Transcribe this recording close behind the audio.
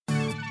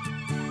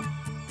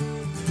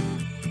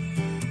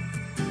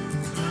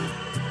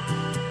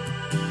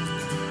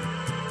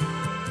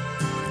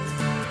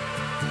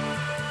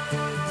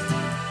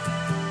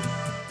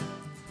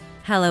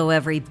Hello,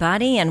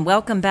 everybody, and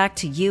welcome back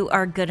to You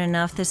Are Good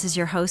Enough. This is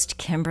your host,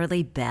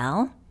 Kimberly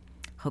Bell.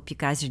 Hope you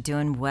guys are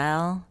doing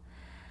well.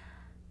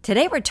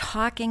 Today, we're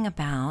talking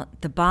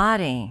about the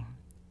body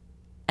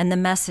and the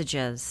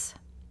messages,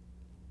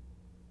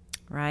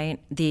 right?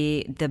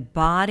 The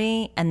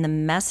body and the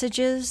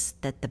messages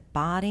that the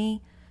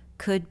body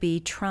could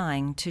be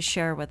trying to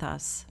share with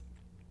us.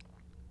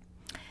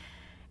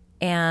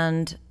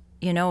 And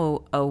you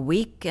know, a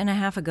week and a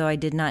half ago, I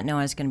did not know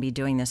I was going to be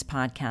doing this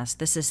podcast.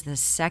 This is the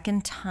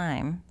second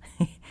time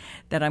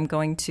that I'm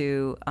going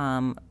to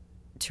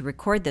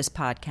record this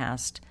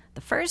podcast. The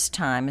first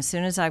time, as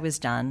soon as I was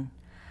done,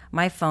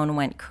 my phone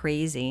went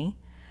crazy,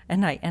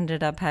 and I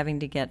ended up having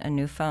to get a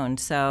new phone.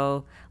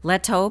 So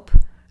let's hope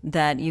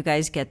that you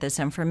guys get this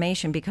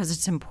information because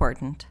it's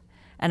important,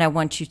 and I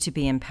want you to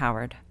be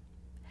empowered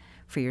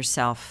for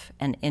yourself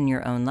and in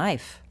your own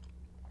life.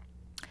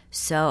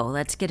 So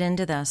let's get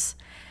into this.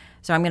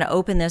 So I'm going to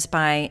open this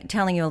by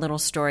telling you a little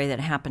story that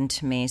happened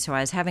to me. So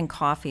I was having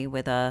coffee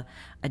with a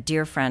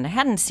dear friend I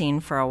hadn't seen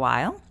for a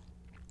while.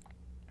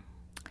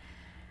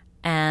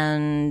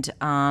 And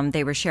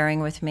they were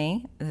sharing with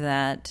me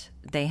that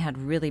they had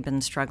really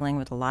been struggling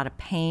with a lot of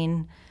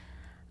pain.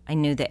 I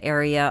knew the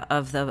area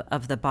of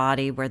the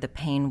body where the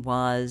pain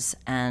was,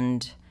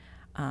 and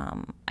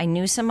I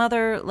knew some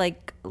other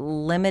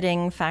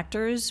limiting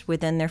factors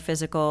within their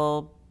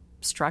physical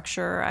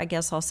structure, I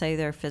guess I'll say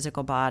their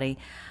physical body.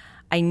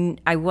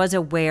 I was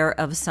aware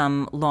of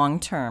some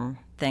long-term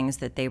things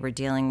that they were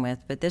dealing with,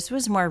 but this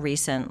was more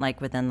recent,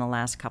 like within the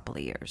last couple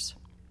of years.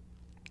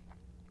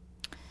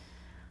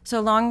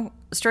 So long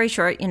story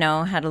short,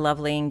 had a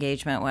lovely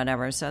engagement,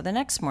 whatever. So the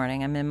next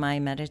morning I'm in my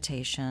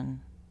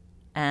meditation,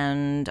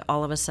 and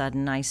all of a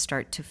sudden I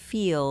start to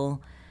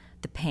feel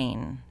the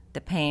pain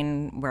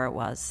where it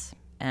was.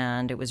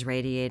 And it was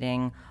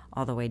radiating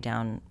all the way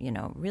down,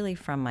 really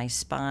from my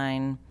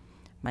spine,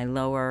 my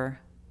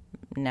lower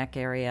neck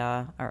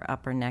area or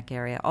upper neck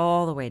area,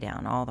 all the way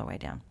down.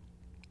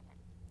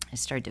 I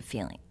started to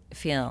feel,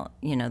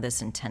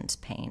 this intense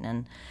pain.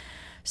 And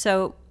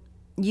so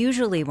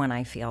usually when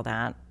I feel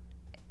that,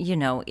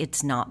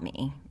 it's not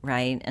me,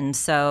 right? And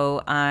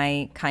so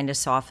I kind of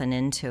soften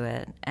into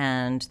it.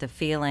 And the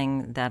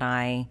feeling that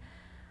I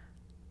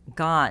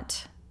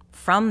got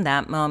from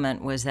that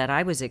moment was that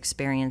I was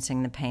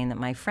experiencing the pain that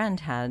my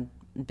friend had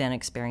been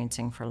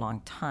experiencing for a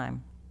long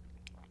time.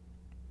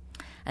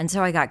 And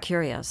so I got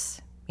curious.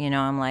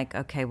 I'm like,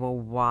 okay, well,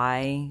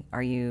 why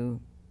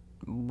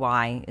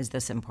is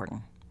this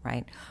important,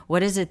 right?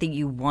 What is it that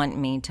you want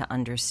me to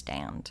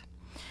understand?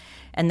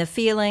 And the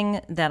feeling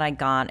that I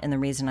got, and the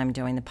reason I'm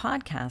doing the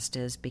podcast,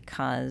 is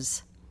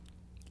because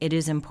it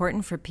is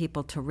important for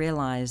people to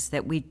realize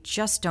that we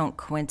just don't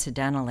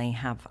coincidentally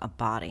have a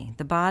body.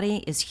 The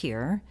body is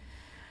here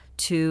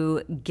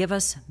to give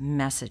us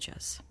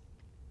messages,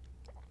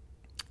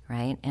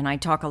 right? And I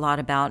talk a lot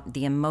about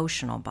the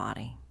emotional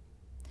body.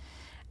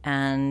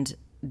 And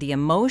the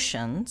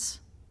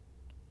emotions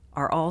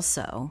are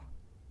also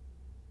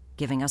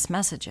giving us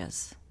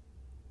messages,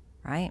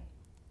 right?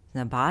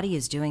 The body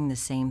is doing the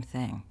same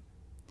thing.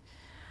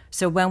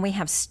 So when we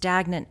have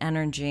stagnant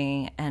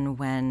energy and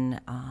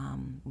when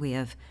we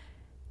have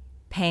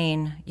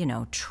pain,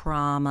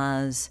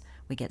 traumas,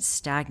 we get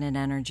stagnant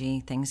energy,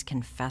 things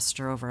can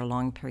fester over a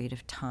long period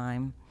of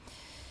time.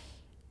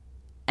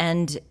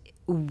 And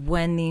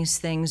when these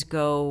things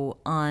go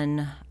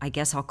I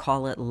guess I'll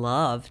call it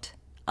loved,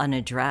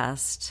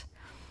 unaddressed,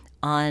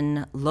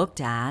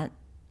 unlooked at,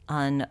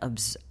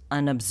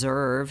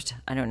 unobserved.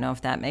 I don't know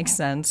if that makes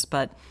sense,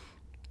 but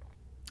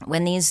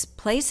when these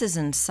places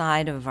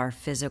inside of our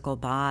physical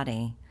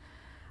body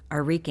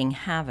are wreaking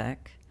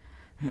havoc,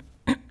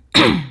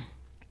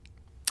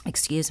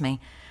 excuse me,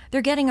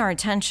 they're getting our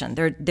attention.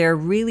 They're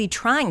really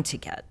trying to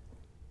get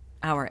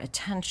our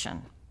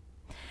attention.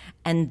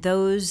 And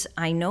those,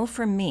 I know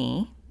for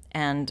me,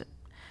 and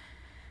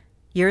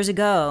years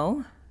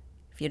ago,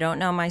 if you don't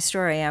know my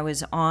story, I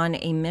was on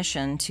a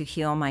mission to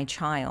heal my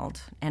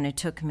child, and it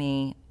took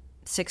me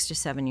 6 to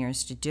 7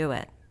 years to do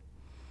it.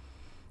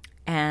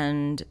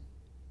 And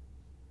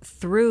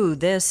through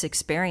this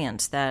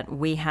experience that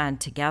we had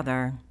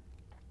together,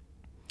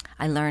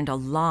 I learned a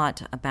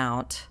lot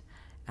about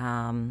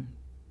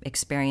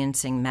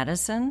experiencing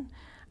medicine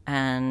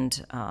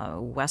and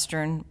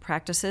Western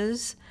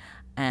practices.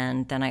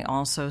 And then I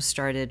also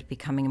started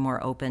becoming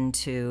more open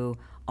to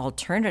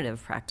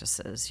alternative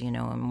practices,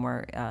 and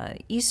more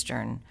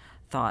Eastern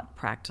thought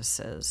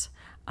practices.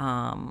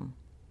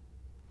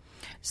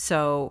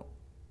 So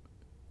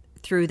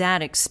through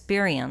that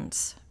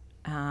experience,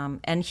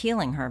 and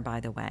healing her,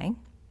 by the way,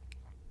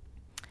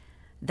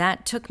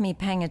 that took me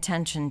paying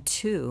attention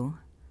to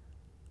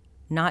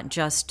not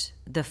just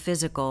the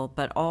physical,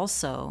 but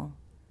also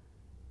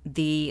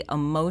the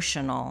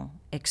emotional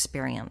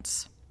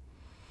experience.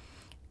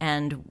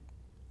 And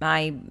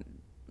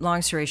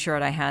long story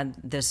short, I had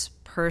this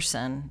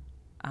person,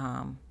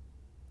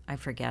 I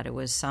forget, it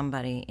was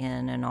somebody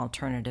in an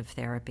alternative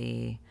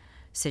therapy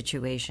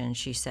situation.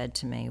 She said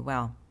to me,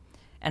 well,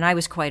 And I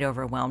was quite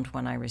overwhelmed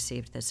when I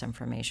received this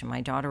information.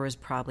 My daughter was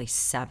probably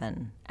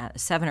 7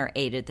 or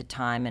 8 at the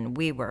time, and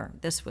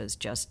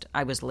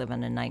I was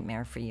living a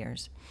nightmare for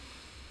years.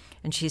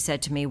 And she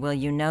said to me, well,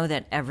 you know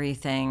that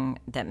everything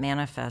that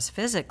manifests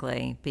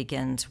physically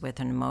begins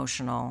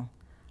emotionally.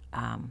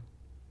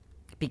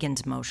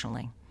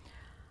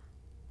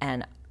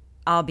 And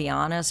I'll be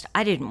honest,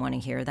 I didn't want to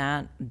hear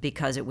that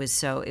because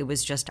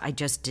I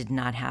just did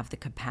not have the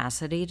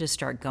capacity to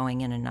start going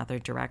in another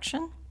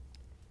direction.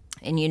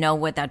 And you know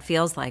what that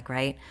feels like,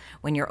 right?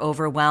 When you're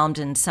overwhelmed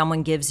and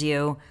someone gives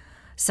you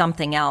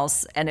something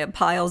else and it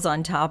piles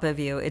on top of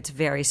you, it's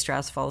very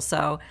stressful.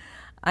 So,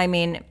 I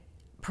mean,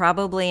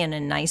 probably in a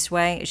nice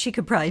way, she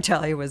could probably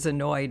tell I was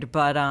annoyed,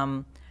 but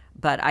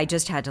I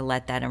just had to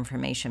let that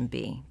information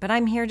be. But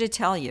I'm here to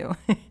tell you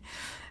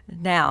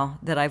now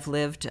that I've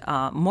lived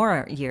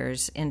more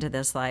years into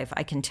this life,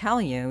 I can tell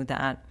you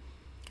that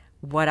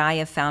what I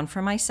have found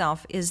for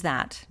myself is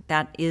that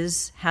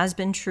has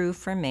been true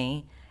for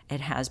me. It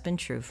has been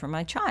true for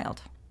my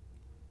child.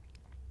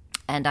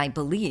 And I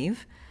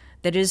believe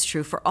that it is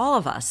true for all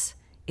of us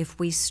if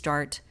we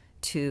start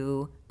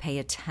to pay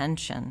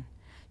attention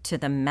to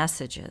the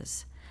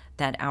messages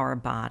that our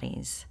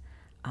bodies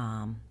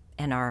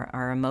and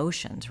our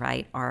emotions,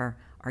 right, are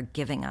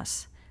giving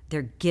us.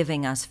 They're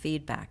giving us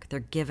feedback.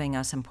 They're giving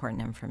us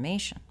important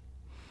information.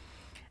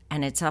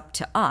 And it's up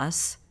to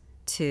us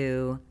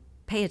to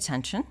pay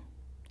attention,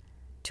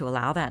 to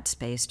allow that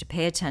space, to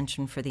pay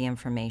attention for the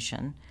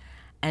information,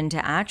 and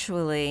to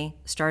actually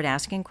start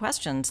asking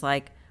questions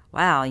like,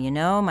 wow,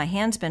 my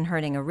hand's been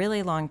hurting a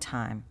really long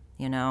time.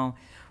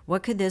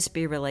 What could this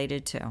be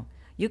related to?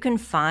 You can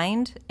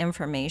find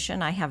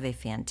information. I have a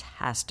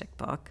fantastic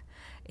book.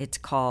 It's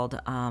called,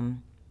 I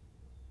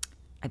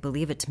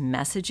believe it's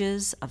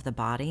Messages of the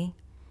Body.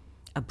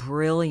 A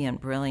brilliant,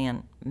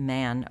 brilliant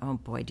man. Oh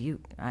boy,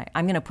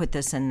 I'm going to put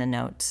this in the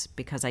notes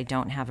because I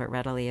don't have it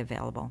readily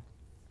available.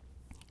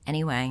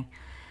 Anyway,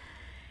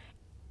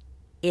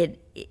 he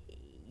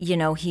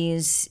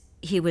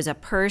was a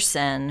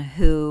person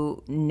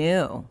who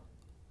knew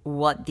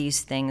what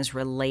these things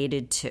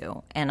related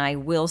to. And I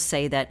will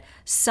say that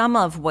some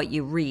of what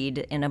you read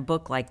in a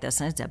book like this,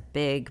 and it's a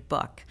big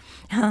book,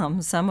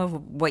 some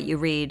of what you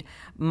read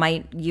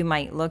you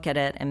might look at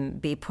it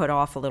and be put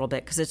off a little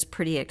bit because it's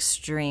pretty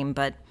extreme,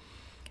 but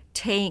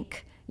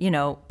take,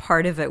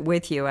 part of it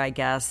with you, I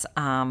guess.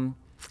 A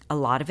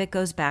lot of it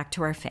goes back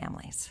to our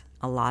families.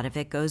 A lot of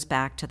it goes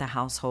back to the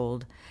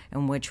household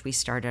in which we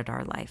started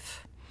our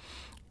life.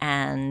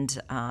 And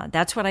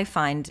that's what I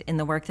find in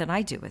the work that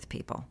I do with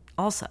people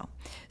also.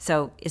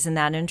 So isn't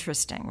that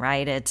interesting,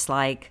 right? It's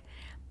like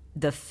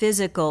the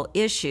physical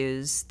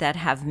issues that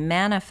have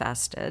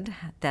manifested,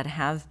 that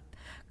have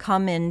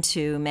come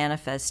into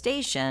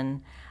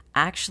manifestation,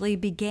 actually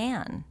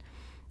began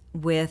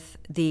with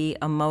the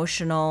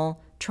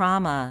emotional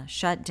trauma,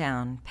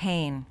 shutdown,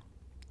 pain.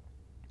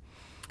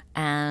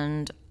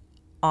 And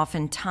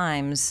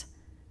oftentimes,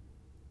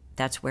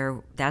 that's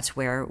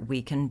where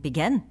we can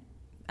begin.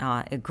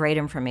 Great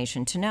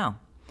information to know.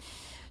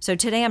 So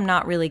today I'm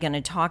not really going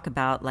to talk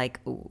about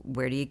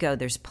where do you go.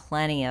 There's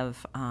plenty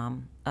of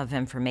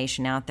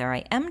information out there.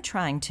 I am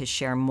trying to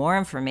share more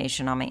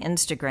information on my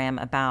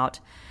Instagram about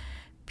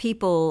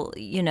people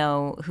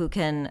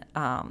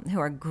who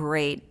are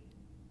great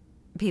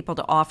people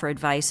to offer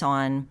advice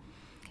on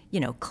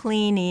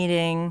clean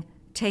eating,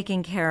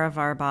 taking care of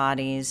our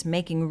bodies,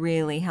 making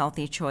really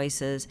healthy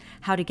choices,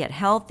 how to get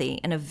healthy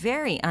in a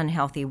very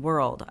unhealthy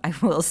world, I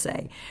will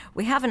say.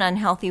 We have an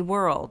unhealthy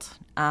world.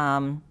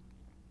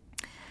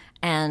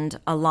 And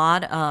a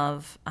lot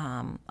of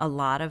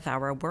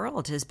our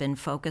world has been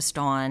focused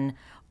on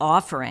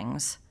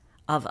offerings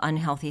of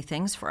unhealthy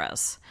things for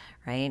us,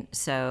 right?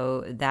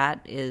 So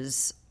that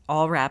is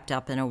all wrapped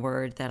up in a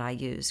word that I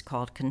use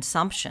called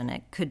consumption.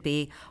 It could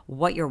be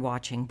what you're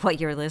watching,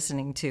 what you're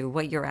listening to,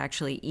 what you're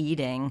actually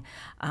eating,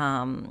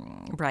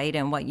 right?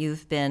 And what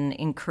you've been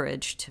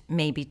encouraged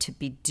maybe to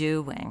be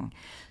doing.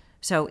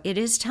 So it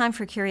is time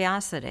for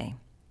curiosity.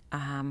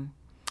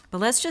 But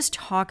let's just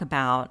talk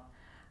about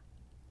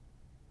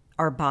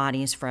our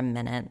bodies for a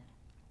minute.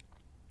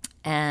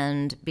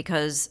 And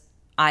because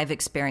I've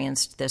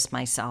experienced this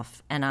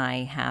myself and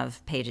I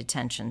have paid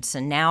attention. So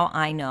now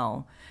I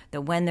know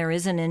that when there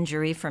is an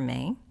injury for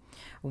me,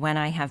 when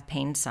I have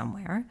pain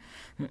somewhere,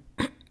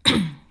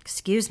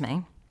 excuse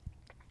me,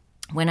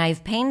 when I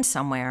have pain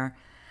somewhere,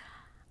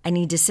 I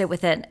need to sit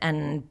with it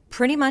and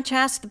pretty much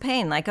ask the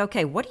pain, like,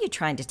 okay, what are you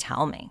trying to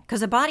tell me?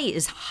 Because the body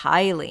is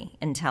highly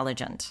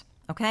intelligent,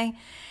 okay?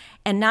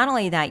 And not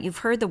only that, you've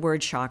heard the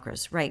word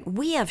chakras, right?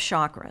 We have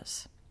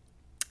chakras.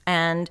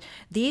 And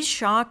these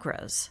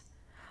chakras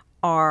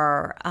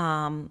are,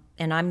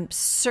 and I'm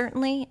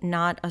certainly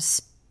not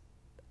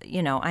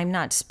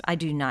I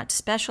do not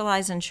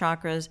specialize in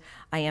chakras.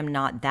 I am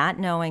not that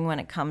knowing when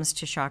it comes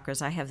to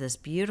chakras. I have this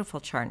beautiful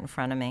chart in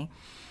front of me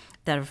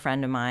that a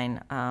friend of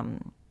mine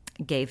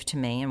gave to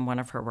me in one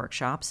of her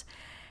workshops.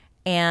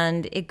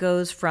 And it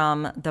goes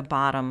from the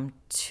bottom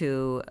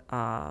to,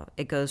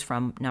 it goes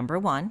from number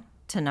 1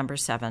 to number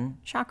 7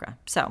 chakra.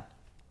 So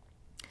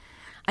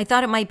I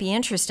thought it might be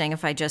interesting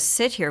if I just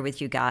sit here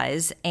with you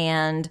guys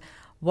and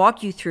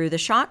walk you through the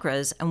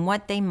chakras and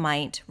what they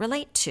might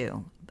relate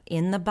to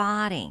in the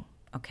body,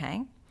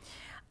 okay?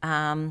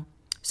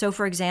 So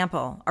for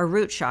example, our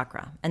root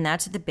chakra, and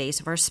that's at the base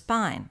of our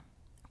spine,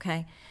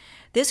 okay?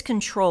 This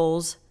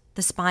controls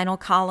the spinal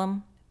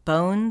column,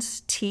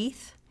 bones,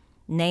 teeth,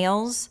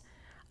 nails,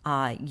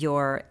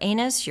 your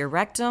anus, your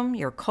rectum,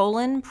 your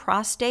colon,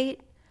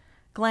 prostate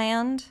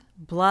gland,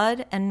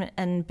 blood,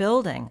 and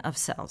building of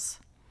cells.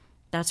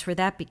 That's where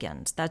that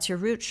begins. That's your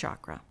root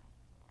chakra.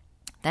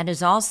 That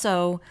is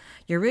also,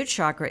 your root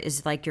chakra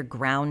is like your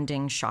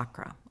grounding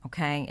chakra,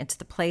 okay? It's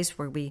the place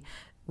where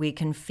we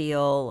can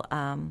feel,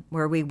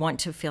 where we want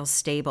to feel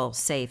stable,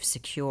 safe,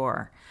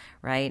 secure,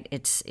 right?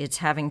 It's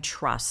having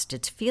trust.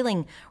 It's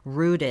feeling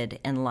rooted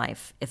in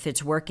life. If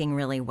it's working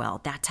really well,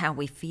 that's how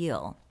we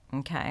feel,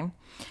 okay?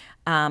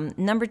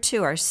 Number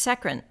 2, our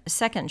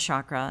second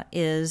chakra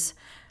is,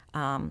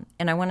 and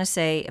I want to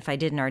say, if I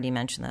didn't already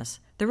mention this,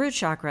 the root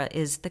chakra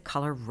is the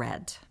color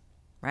red,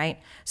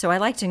 right? So I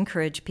like to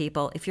encourage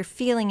people, if you're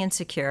feeling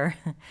insecure,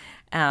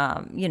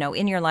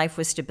 in your life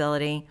with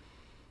stability,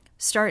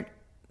 start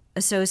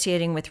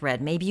associating with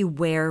red. Maybe you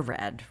wear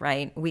red,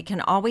 right? We can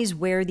always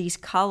wear these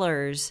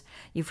colors.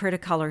 You've heard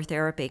of color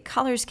therapy.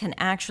 Colors can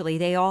actually,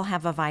 they all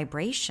have a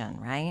vibration,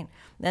 right?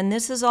 And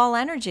this is all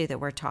energy that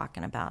we're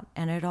talking about,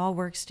 and it all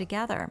works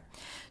together.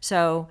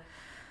 So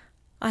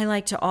I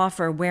like to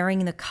offer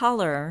wearing the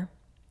color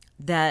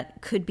that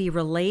could be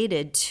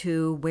related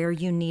to where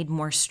you need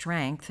more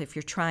strength. If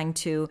you're trying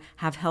to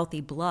have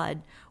healthy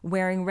blood,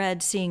 wearing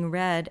red, seeing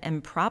red,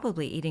 and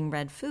probably eating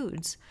red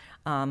foods,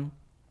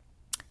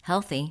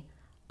 healthy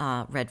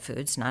red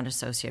foods, not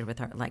associated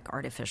with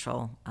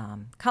artificial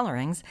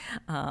colorings,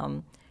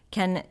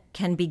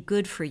 can be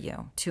good for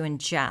you to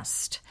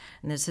ingest.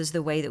 And this is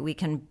the way that we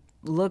can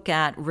look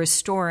at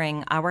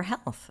restoring our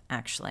health,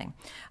 actually.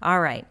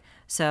 All right.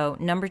 So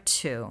number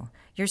 2,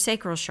 your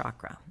sacral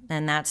chakra,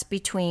 and that's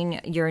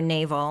between your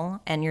navel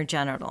and your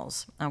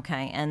genitals,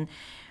 okay? And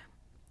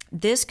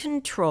this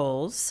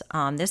controls,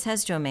 this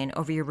has domain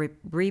over your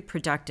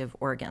reproductive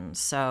organs.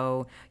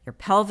 So your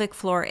pelvic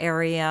floor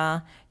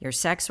area, your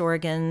sex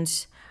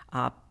organs,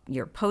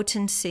 your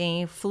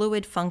potency,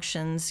 fluid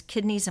functions,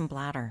 kidneys, and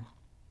bladder.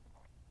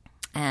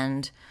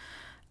 And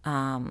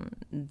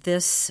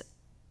this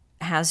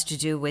has to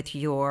do with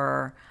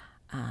your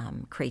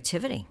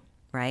creativity,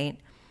 right?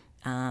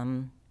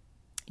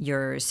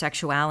 Your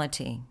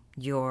sexuality,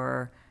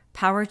 your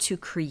power to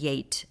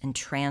create and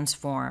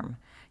transform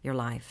your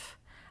life,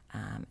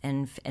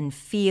 and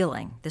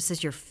feeling. This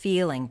is your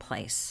feeling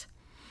place.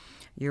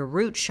 Your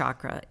root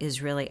chakra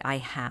is really I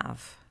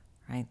have,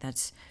 right?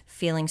 That's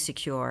feeling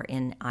secure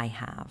in I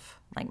have,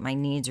 like my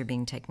needs are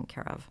being taken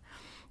care of.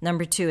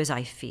 Number 2 is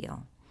I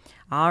feel.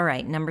 All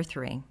right, number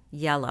 3,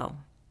 yellow.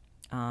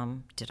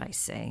 Did I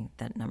say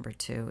that number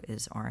 2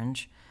 is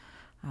orange?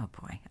 Oh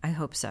boy, I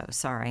hope so.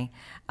 Sorry.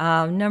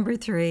 Number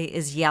 3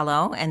 is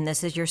yellow, and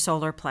this is your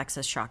solar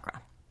plexus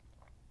chakra.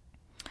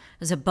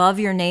 It's above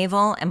your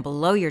navel and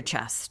below your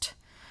chest.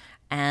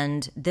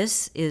 And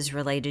this is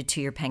related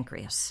to your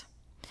pancreas.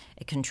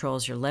 It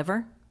controls your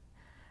liver,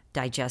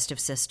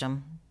 digestive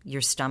system,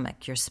 your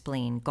stomach, your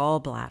spleen,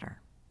 gallbladder,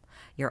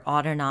 your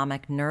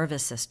autonomic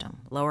nervous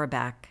system, lower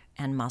back,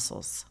 and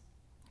muscles.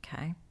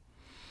 Okay?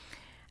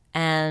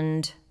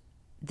 And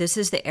this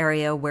is the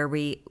area where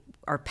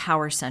our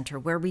power center,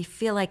 where we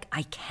feel like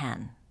I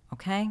can,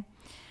 okay?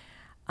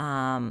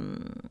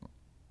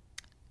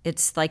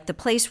 It's like the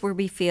place where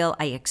we feel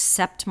I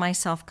accept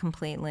myself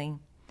completely.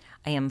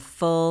 I am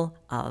full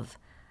of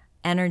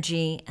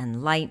energy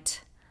and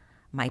light,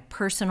 my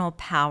personal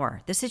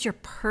power. This is your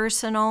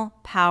personal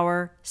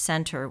power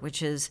center,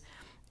 which is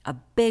a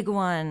big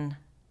one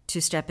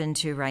to step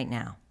into right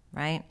now,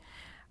 right?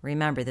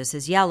 Remember, this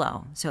is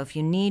yellow. So if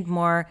you need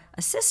more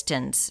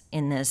assistance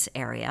in this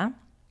area,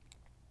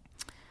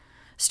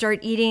 start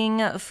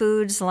eating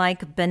foods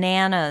like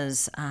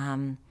bananas,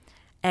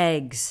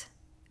 eggs,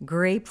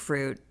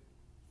 grapefruit,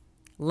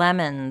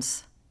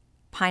 lemons,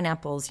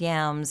 pineapples,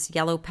 yams,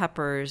 yellow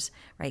peppers,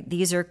 right?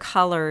 These are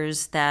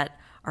colors that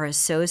are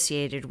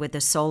associated with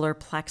the solar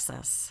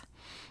plexus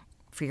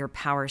for your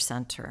power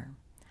center.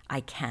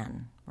 I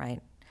can,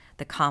 right?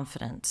 The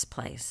confidence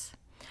place.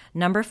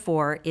 Number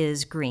 4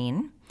 is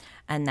green,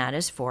 and that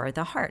is for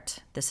the heart.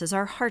 This is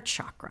our heart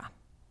chakra,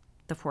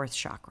 the 4th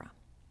chakra.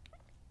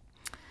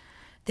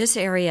 This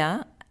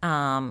area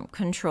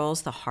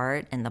controls the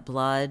heart and the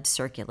blood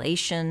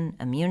circulation,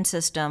 immune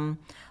system,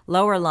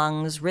 lower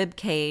lungs, rib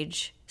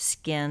cage,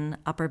 skin,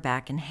 upper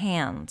back, and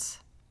hands.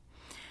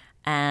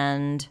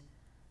 And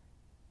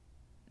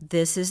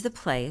this is the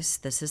place,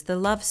 this is the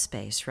love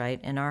space, right,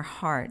 in our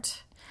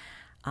heart.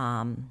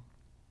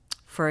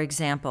 For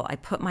example, I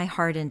put my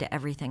heart into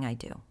everything I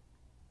do.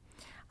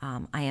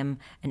 I am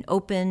an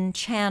open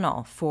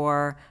channel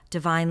for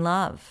divine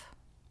love.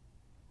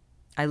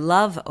 I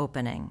love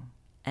opening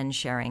and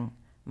sharing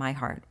my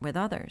heart with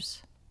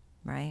others,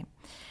 right?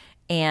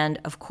 And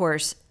of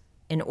course,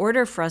 in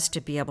order for us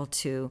to be able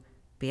to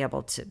be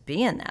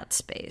in that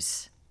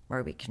space,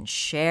 where we can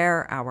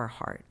share our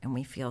heart and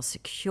we feel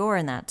secure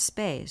in that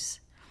space,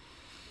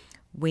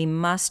 we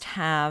must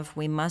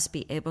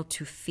be able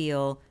to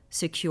feel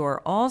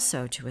secure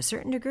also to a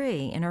certain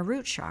degree in our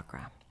root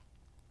chakra.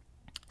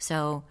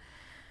 So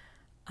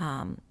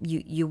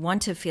you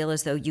want to feel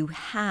as though you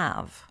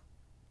have,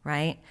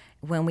 right?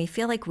 When we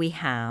feel like we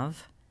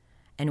have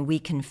and we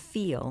can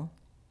feel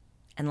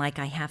and like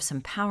I have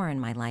some power in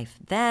my life,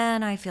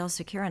 then I feel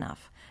secure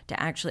enough to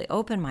actually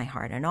open my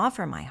heart and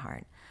offer my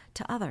heart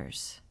to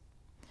others.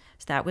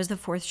 So that was the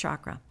fourth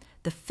chakra.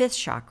 The fifth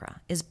chakra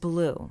is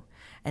blue,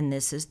 and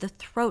this is the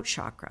throat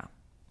chakra.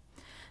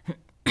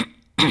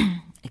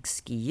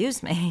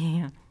 Excuse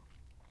me.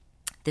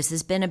 This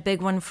has been a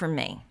big one for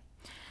me.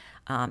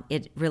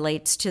 It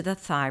relates to the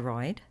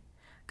thyroid,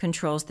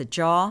 controls the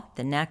jaw,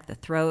 the neck, the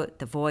throat,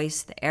 the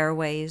voice, the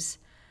airways,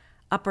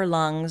 upper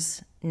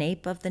lungs,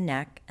 nape of the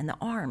neck, and the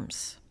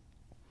arms.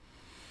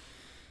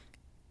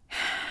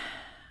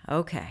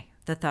 Okay,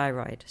 the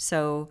thyroid.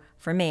 So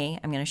for me,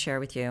 I'm going to share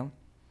with you,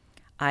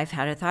 I've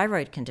had a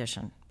thyroid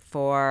condition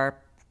for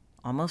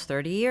almost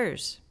 30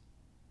 years,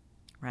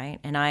 right?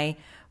 And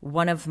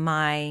one of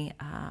my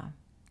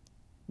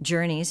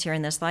journeys here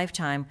in this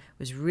lifetime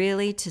was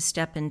really to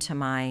step into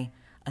my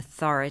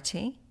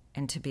authority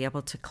and to be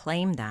able to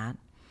claim that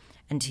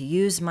and to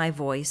use my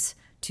voice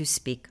to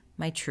speak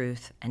my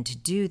truth and to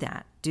do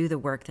the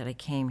work that I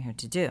came here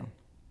to do.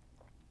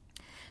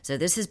 So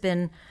this has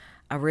been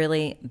a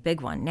really big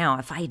one. Now,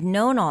 if I had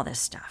known all this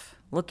stuff,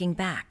 looking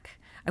back,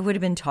 I would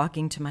have been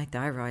talking to my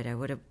thyroid. I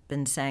would have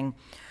been saying,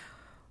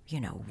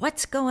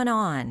 what's going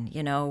on?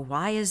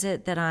 Why is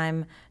it that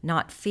I'm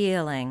not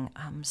feeling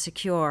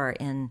secure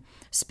in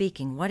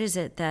speaking? What is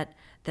it that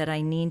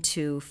I need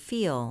to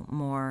feel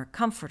more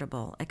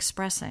comfortable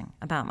expressing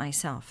about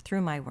myself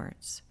through my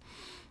words?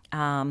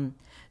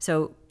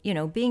 So,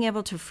 being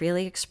able to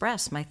freely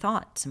express my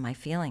thoughts and my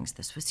feelings,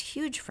 this was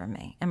huge for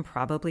me and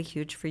probably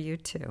huge for you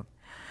too.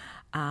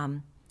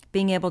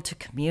 Being able to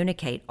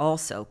communicate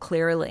also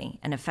clearly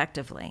and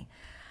effectively.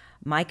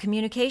 My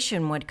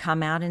communication would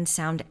come out and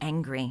sound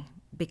angry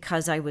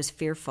because I was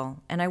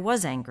fearful and I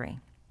was angry.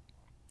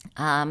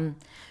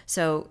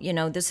 So,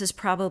 this is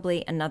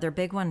probably another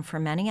big one for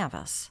many of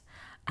us.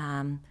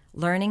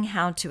 Learning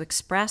how to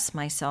express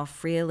myself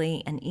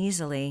freely and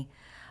easily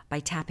by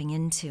tapping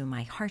into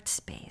my heart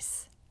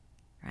space,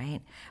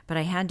 right? But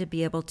I had to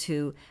be able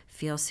to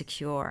feel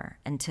secure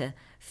and to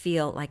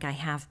feel like I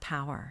have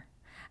power.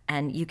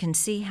 And you can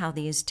see how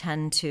these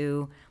tend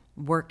to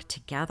work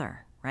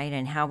together, right?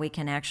 And how we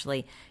can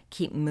actually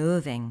keep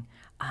moving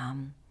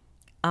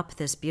up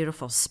this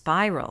beautiful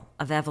spiral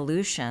of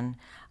evolution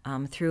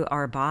through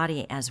our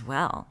body as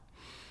well.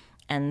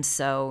 And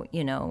so,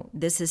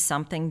 this is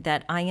something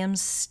that I am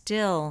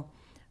still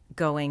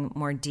going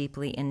more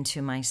deeply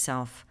into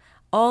myself.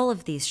 All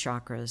of these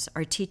chakras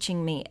are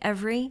teaching me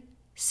every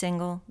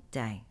single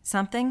day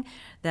something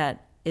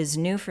that is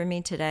new for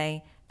me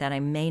today that I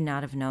may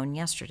not have known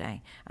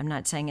yesterday. I'm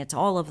not saying it's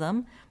all of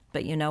them,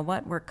 but you know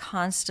what? We're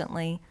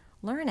constantly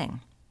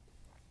learning.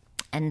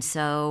 And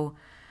so,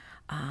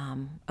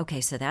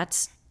 so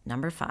that's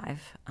number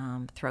 5,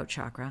 throat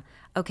chakra.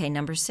 Okay,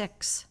 number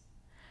 6.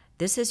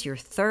 This is your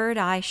third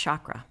eye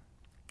chakra.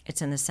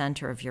 It's in the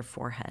center of your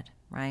forehead,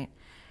 right?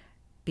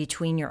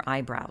 Between your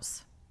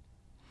eyebrows.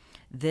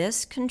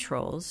 This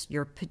controls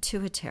your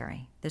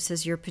pituitary. This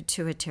is your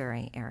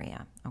pituitary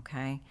area,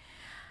 okay?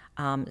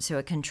 So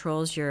it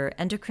controls your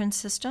endocrine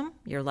system,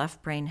 your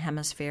left brain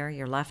hemisphere,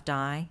 your left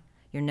eye,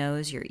 your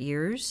nose, your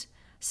ears,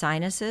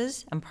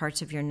 sinuses, and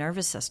parts of your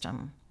nervous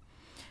system.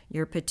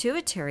 Your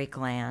pituitary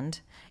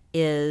gland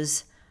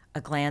is a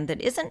gland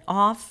that isn't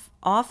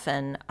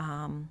often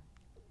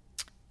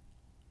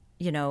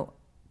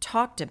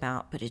talked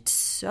about, but it's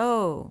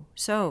so,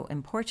 so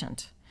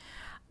important.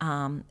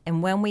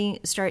 And when we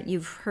start,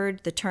 you've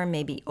heard the term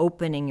maybe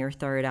opening your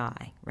third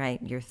eye,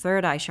 right? Your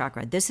third eye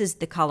chakra. This is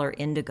the color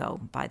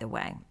indigo, by the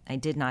way. I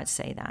did not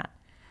say that.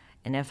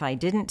 And if I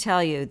didn't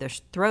tell you, the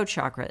throat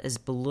chakra is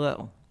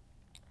blue.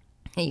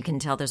 You can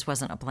tell this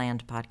wasn't a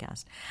planned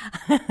podcast.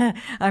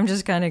 I'm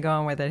just kind of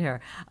going with it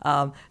here.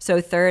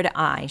 So third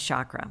eye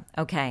chakra.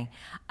 Okay.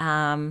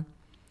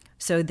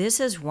 So this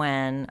is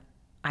when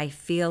I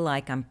feel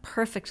like I'm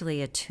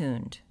perfectly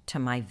attuned to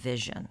my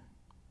vision,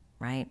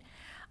 right?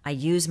 I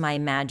use my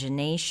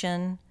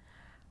imagination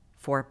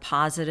for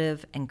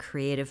positive and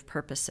creative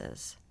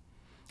purposes.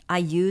 I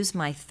use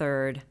my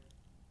third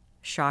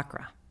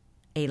chakra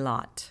a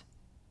lot.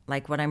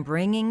 Like what I'm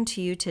bringing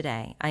to you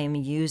today, I am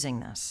using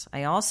this.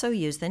 I also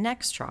use the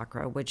next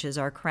chakra, which is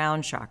our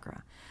crown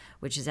chakra,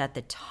 which is at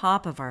the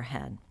top of our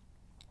head.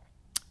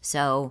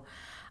 So,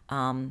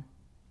 all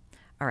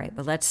right,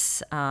 but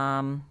let's...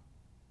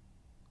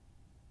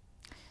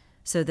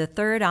 So the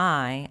third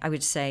eye, I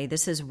would say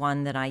this is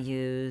one that I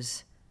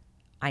use...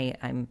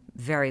 I'm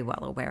very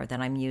well aware that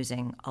I'm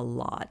using a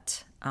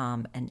lot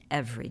and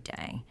every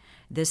day.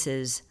 This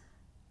is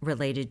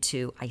related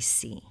to I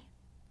see,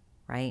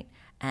 right?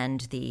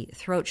 And the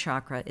throat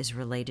chakra is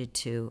related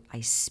to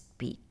I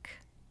speak,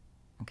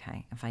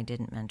 okay, if I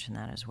didn't mention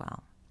that as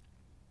well.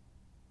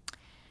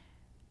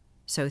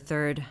 So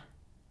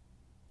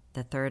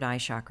the third eye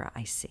chakra,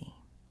 I see.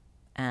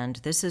 And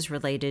this is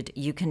related,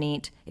 you can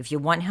eat, if you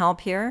want help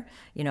here,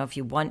 if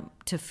you want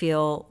to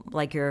feel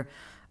like you're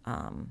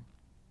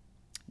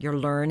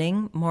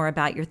learning more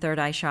about your third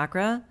eye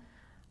chakra,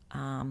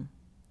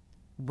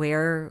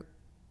 wear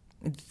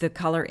the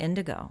color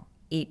indigo.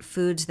 Eat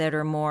foods that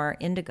are more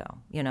indigo,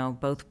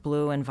 both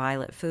blue and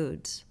violet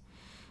foods.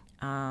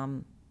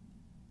 And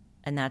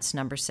that's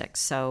number 6.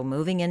 So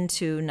moving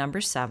into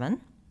number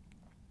 7,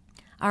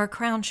 our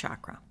crown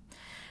chakra.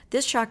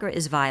 This chakra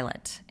is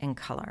violet in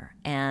color,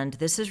 and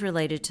this is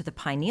related to the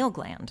pineal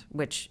gland,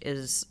 which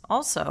is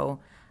also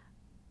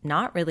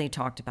not really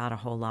talked about a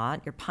whole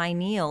lot. Your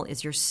pineal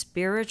is your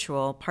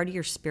part of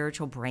your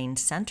spiritual brain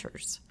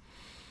centers.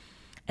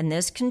 And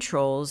this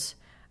controls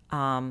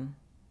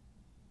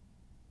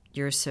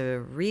your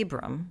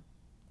cerebrum,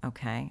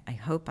 okay, I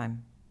hope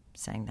I'm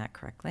saying that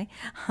correctly,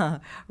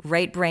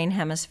 right brain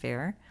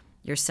hemisphere,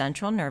 your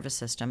central nervous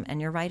system, and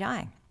your right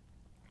eye.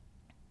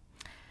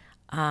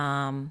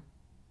 And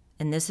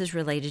this is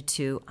related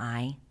to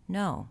I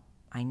know.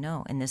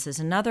 And this is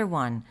another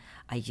one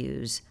I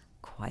use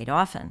quite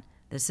often.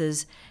 This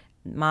is,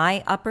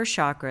 my upper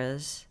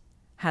chakras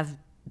have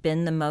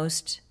been the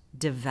most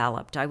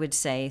developed. I would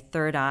say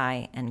third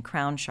eye and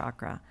crown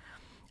chakra.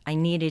 I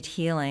needed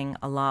healing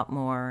a lot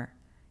more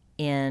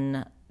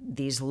in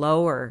these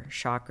lower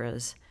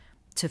chakras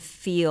to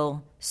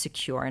feel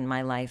secure in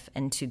my life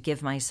and to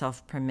give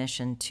myself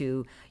permission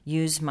to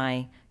use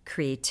my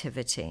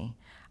creativity.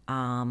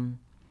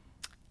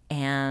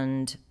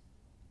 And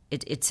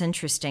it's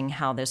interesting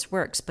how this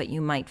works, but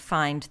you might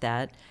find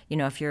that,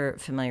 if you're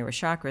familiar with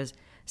chakras,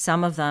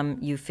 some of them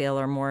you feel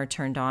are more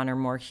turned on or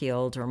more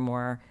healed or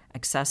more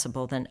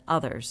accessible than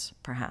others,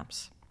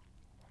 perhaps.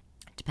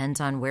 Depends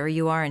on where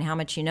you are and how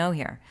much you know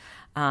here.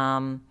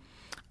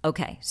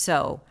 Okay,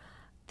 so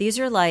these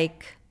are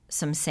like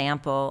some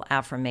sample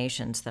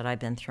affirmations that I've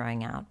been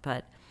throwing out.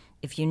 But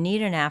if you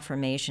need an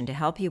affirmation to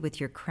help you with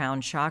your crown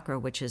chakra,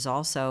 which is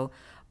also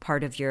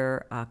part of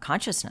your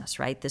consciousness,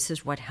 right? This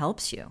is what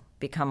helps you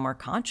become more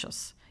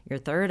conscious. Your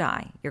third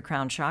eye, your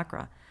crown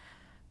chakra.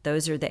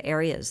 Those are the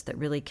areas that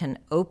really can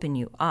open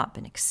you up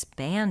and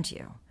expand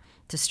you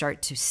to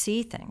start to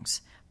see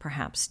things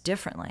perhaps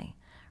differently,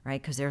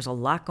 right? Because there's a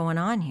lot going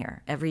on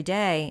here. Every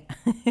day,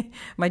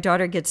 my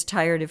daughter gets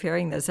tired of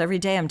hearing this. Every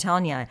day I'm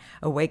telling you, I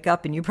wake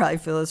up, and you probably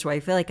feel this way.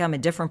 I feel like I'm a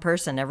different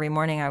person every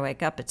morning I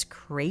wake up. It's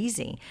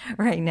crazy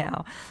right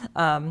now.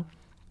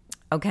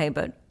 Okay,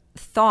 but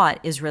thought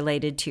is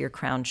related to your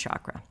crown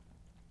chakra.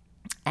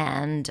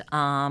 And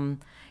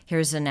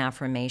here's an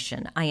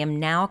affirmation. I am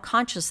now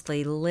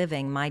consciously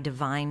living my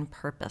divine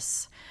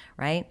purpose,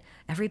 right?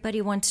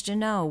 Everybody wants to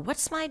know,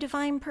 what's my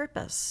divine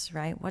purpose,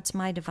 right? What's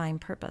my divine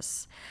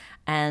purpose?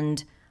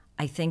 And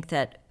I think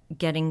that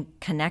getting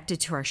connected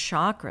to our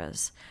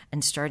chakras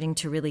and starting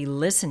to really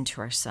listen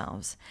to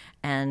ourselves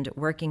and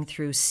working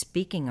through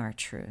speaking our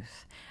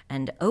truth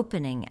and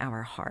opening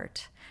our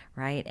heart,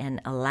 right? And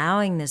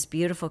allowing this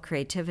beautiful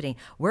creativity.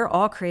 We're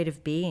all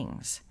creative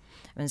beings.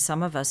 I mean,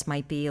 some of us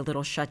might be a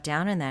little shut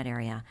down in that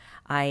area.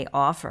 I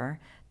offer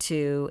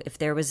to, if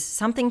there was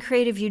something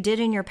creative you did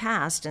in your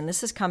past, and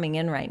this is coming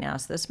in right now,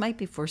 so this might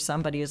be for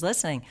somebody who's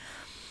listening.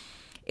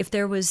 If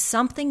there was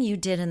something you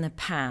did in the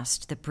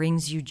past that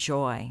brings you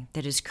joy,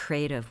 that is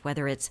creative,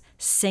 whether it's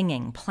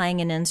singing,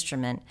 playing an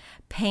instrument,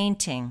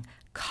 painting,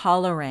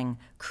 coloring,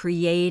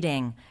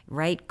 creating,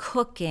 right,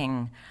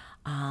 cooking,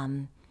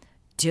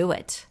 do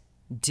it.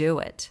 Do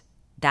it.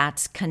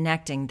 That's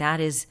connecting. That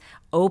is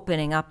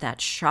opening up that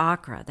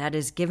chakra. That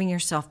is giving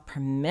yourself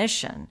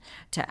permission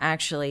to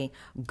actually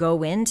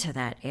go into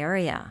that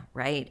area,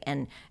 right?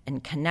 And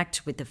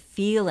connect with the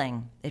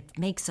feeling. It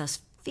makes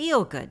us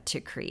feel good to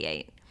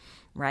create,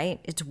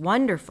 right? It's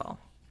wonderful.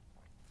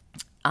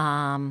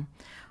 Let's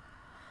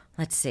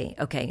see.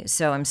 Okay,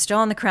 so I'm still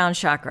on the crown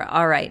chakra.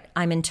 All right.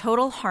 I'm in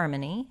total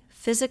harmony,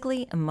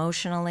 physically,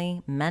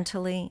 emotionally,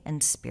 mentally,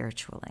 and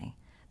spiritually.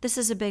 This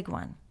is a big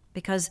one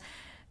because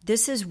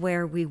this is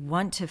where we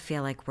want to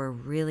feel like we're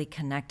really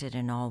connected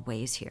in all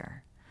ways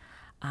here.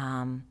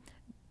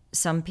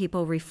 Some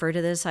people refer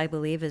to this, I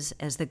believe,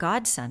 as the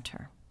God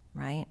Center,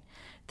 right?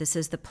 This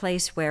is the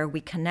place where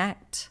we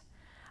connect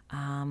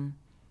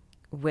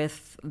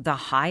with the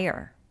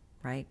higher,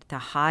 right? The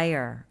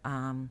higher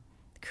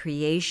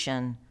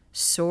creation,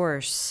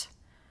 source,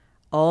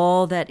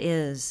 all that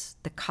is,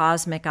 the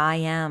cosmic I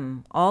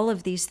am, all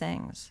of these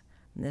things.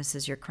 This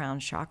is your crown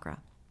chakra.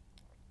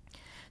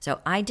 So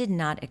I did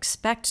not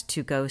expect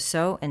to go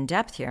so in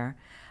depth here,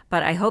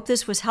 but I hope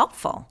this was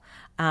helpful.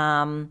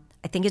 I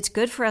think it's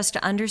good for us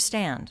to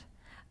understand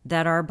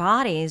that our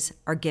bodies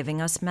are giving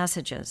us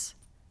messages.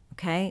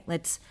 Okay,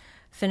 let's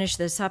finish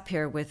this up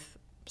here with,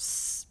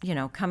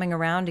 coming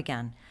around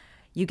again.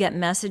 You get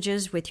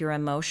messages with your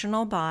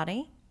emotional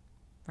body,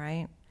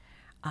 right?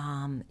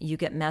 You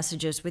get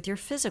messages with your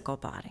physical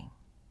body.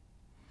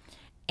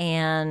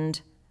 And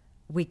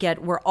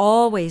we're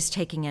always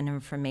taking in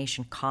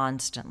information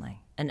constantly.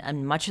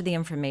 And much of the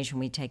information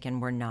we take in,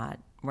 we're not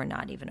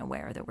even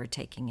aware that we're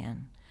taking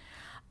in.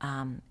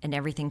 and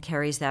everything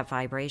carries that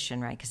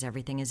vibration, right? Because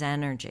everything is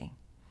energy.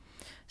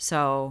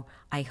 So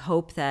I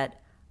hope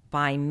that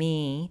by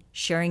me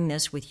sharing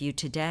this with you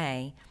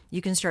today,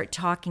 you can start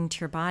talking to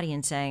your body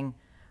and saying,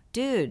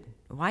 dude,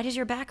 why does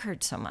your back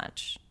hurt so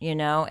much?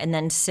 And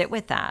then sit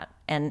with that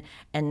and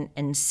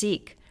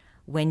seek.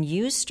 When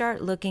you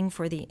start looking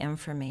for the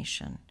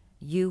information,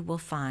 you will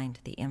find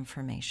the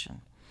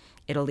information.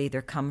 It'll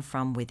either come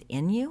from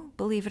within you,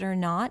 believe it or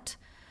not.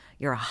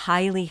 You're a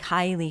highly,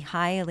 highly,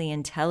 highly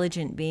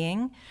intelligent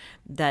being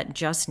that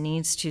just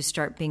needs to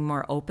start being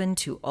more open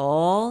to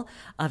all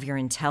of your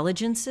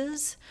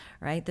intelligences,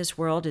 right? This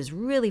world is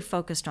really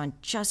focused on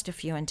just a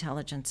few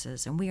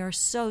intelligences, and we are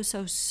so,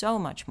 so, so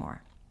much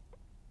more.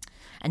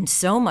 And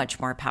so much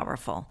more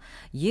powerful.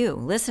 You,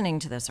 listening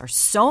to this, are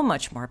so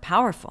much more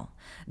powerful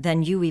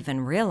than you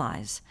even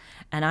realize.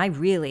 And I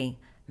really,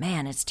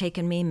 man, it's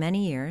taken me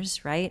many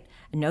years, right?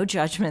 No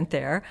judgment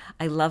there.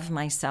 I love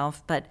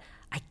myself, but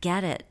I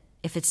get it.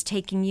 If it's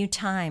taking you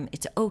time,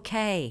 it's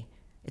okay.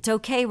 It's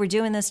okay. We're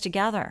doing this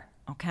together,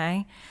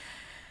 okay?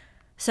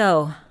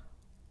 So,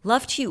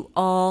 love to you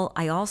all.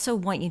 I also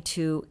want you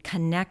to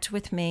connect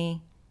with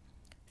me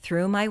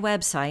through my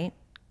website,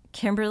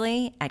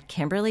 Kimberly at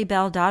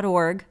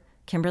KimberlyBell.org.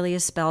 Kimberly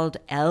is spelled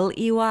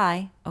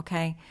L-E-Y,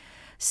 okay?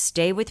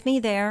 Stay with me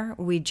there.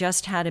 We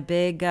just had a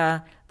big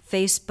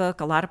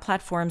Facebook, a lot of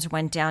platforms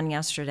went down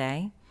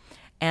yesterday,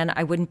 and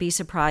I wouldn't be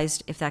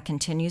surprised if that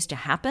continues to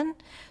happen.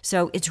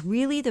 So it's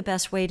really the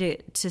best way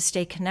to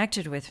stay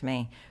connected with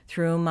me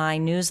through my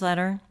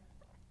newsletter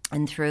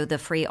and through the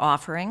free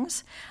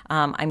offerings.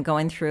 I'm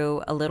going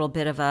through a little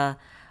bit of a...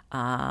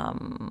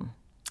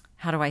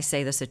 how do I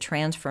say this, a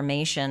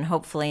transformation,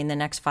 hopefully in the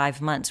next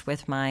 5 months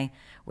with my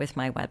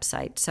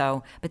website.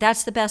 So, but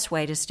that's the best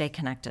way to stay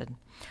connected.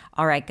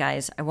 All right,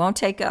 guys, I won't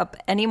take up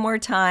any more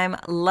time.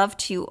 Love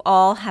to you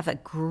all. Have a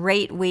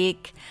great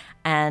week,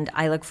 and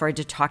I look forward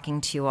to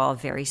talking to you all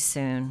very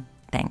soon.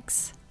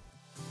 Thanks.